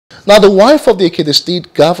Now, the wife of the Ekiti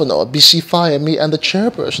State Governor, Bisi Fayemi, and the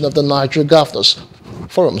chairperson of the Nigeria Governors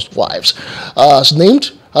Forum's wives,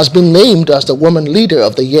 has been named as the Woman Leader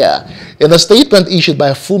of the Year. In a statement issued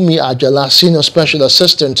by Fumi Ajala, Senior Special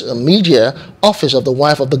Assistant Media Office of the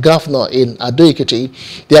wife of the governor in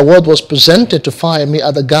Ado-Ekiti, the award was presented to Fayemi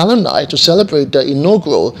at the gala night to celebrate the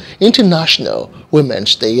inaugural International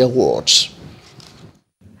Women's Day Awards.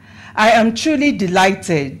 I am truly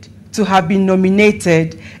delighted to have been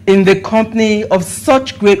nominated in the company of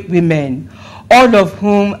such great women, all of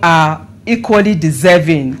whom are equally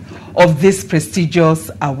deserving of this prestigious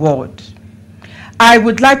award. I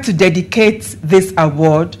would like to dedicate this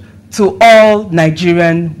award to all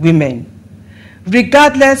Nigerian women.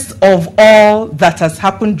 Regardless of all that has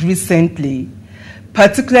happened recently,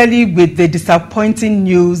 particularly with the disappointing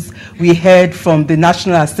news we heard from the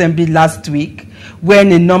National Assembly last week,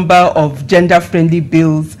 when a number of gender-friendly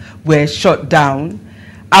bills were shut down,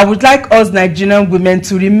 I would like us Nigerian women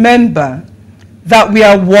to remember that we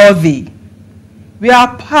are worthy, we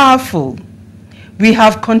are powerful, we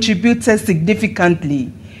have contributed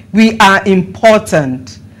significantly, we are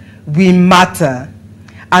important, we matter,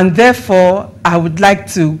 and therefore I would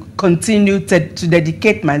like to continue to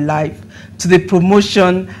dedicate my life to the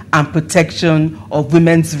promotion and protection of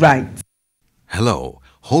women's rights. Hello.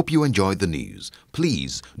 Hope you enjoyed the news.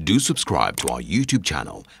 Please do subscribe to our YouTube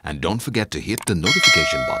channel and don't forget to hit the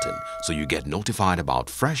notification button so you get notified about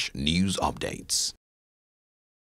fresh news updates.